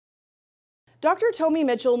Dr. Tomi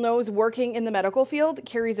Mitchell knows working in the medical field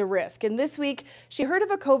carries a risk, and this week she heard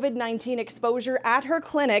of a COVID-19 exposure at her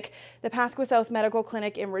clinic, the Pasqua South Medical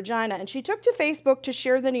Clinic in Regina, and she took to Facebook to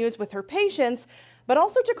share the news with her patients, but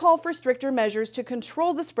also to call for stricter measures to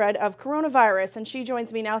control the spread of coronavirus. And she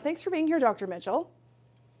joins me now. Thanks for being here, Dr. Mitchell.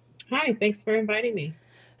 Hi, thanks for inviting me.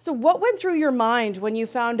 So what went through your mind when you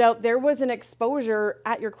found out there was an exposure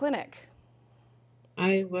at your clinic?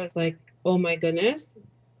 I was like, oh my goodness.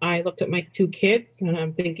 I looked at my two kids and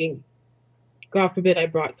I'm thinking, God forbid I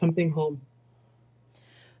brought something home.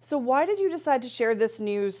 So why did you decide to share this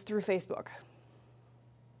news through Facebook?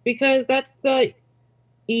 Because that's the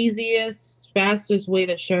easiest, fastest way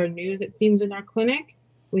to share news, it seems, in our clinic.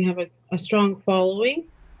 We have a strong following.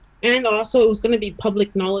 And also it was going to be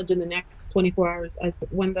public knowledge in the next 24 hours, as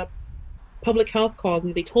when the public health called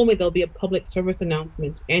me, they told me there'll be a public service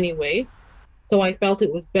announcement anyway. So I felt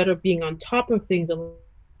it was better being on top of things and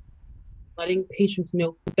letting patients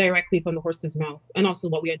know directly from the horse's mouth, and also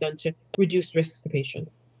what we had done to reduce risks to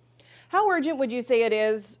patients. How urgent would you say it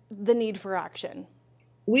is, the need for action?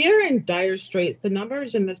 We are in dire straits. The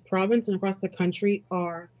numbers in this province and across the country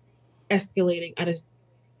are escalating at a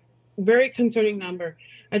very concerning number.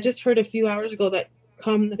 I just heard a few hours ago that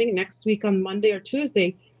I think next week on Monday or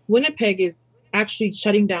Tuesday, Winnipeg is actually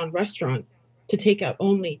shutting down restaurants to takeout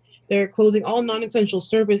only. They're closing all non-essential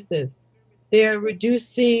services. They're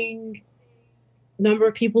reducing number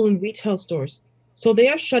of people in retail stores. So they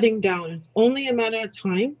are shutting down. It's only a matter of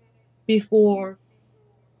time before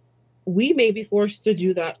we may be forced to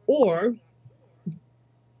do that, or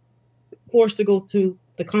forced to go through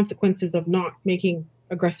the consequences of not making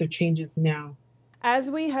aggressive changes now.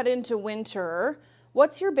 As we head into winter,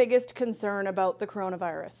 what's your biggest concern about the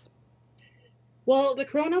coronavirus? Well, the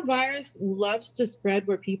coronavirus loves to spread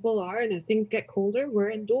where people are, and as things get colder,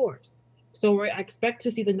 we're indoors. So I expect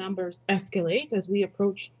to see the numbers escalate as we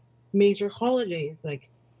approach major holidays. Like,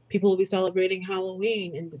 people will be celebrating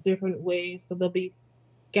Halloween in different ways, so they'll be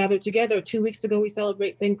gathered together. 2 weeks ago, we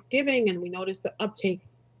celebrate Thanksgiving, and we noticed the uptake.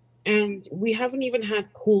 And we haven't even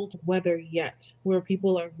had cold weather yet, where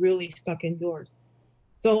people are really stuck indoors.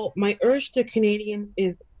 So my urge to Canadians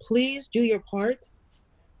is, please do your part.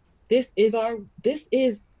 This is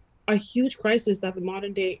a huge crisis that the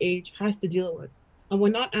modern day age has to deal with. And we're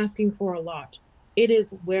not asking for a lot. It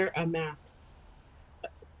is wear a mask.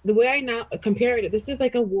 The way I now compare it, this is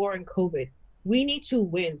like a war in COVID. We need to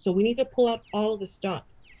win, so we need to pull out all the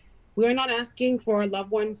stops. We are not asking for our loved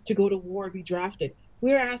ones to go to war or be drafted.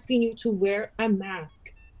 We're asking you to wear a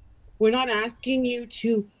mask. We're not asking you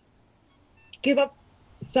to give up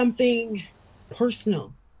something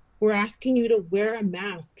personal. We're asking you to wear a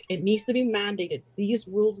mask. It needs to be mandated. These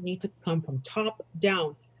rules need to come from top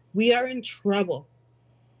down. We are in trouble.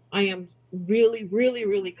 I am really, really,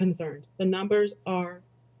 really concerned. The numbers are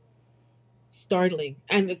startling,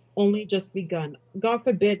 and it's only just begun. God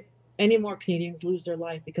forbid any more Canadians lose their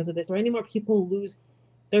life because of this, or any more people lose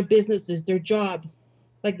their businesses, their jobs.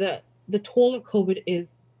 Like, the toll of COVID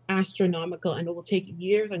is astronomical, and it will take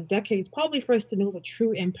years and decades probably for us to know the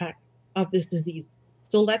true impact of this disease.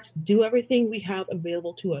 So let's do everything we have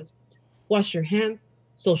available to us. Wash your hands,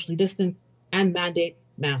 socially distance, and mandate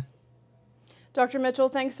masks. Dr. Mitchell,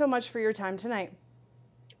 thanks so much for your time tonight.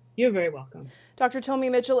 You're very welcome. Dr. Tomi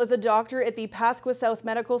Mitchell is a doctor at the Pasqua South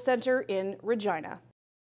Medical Center in Regina.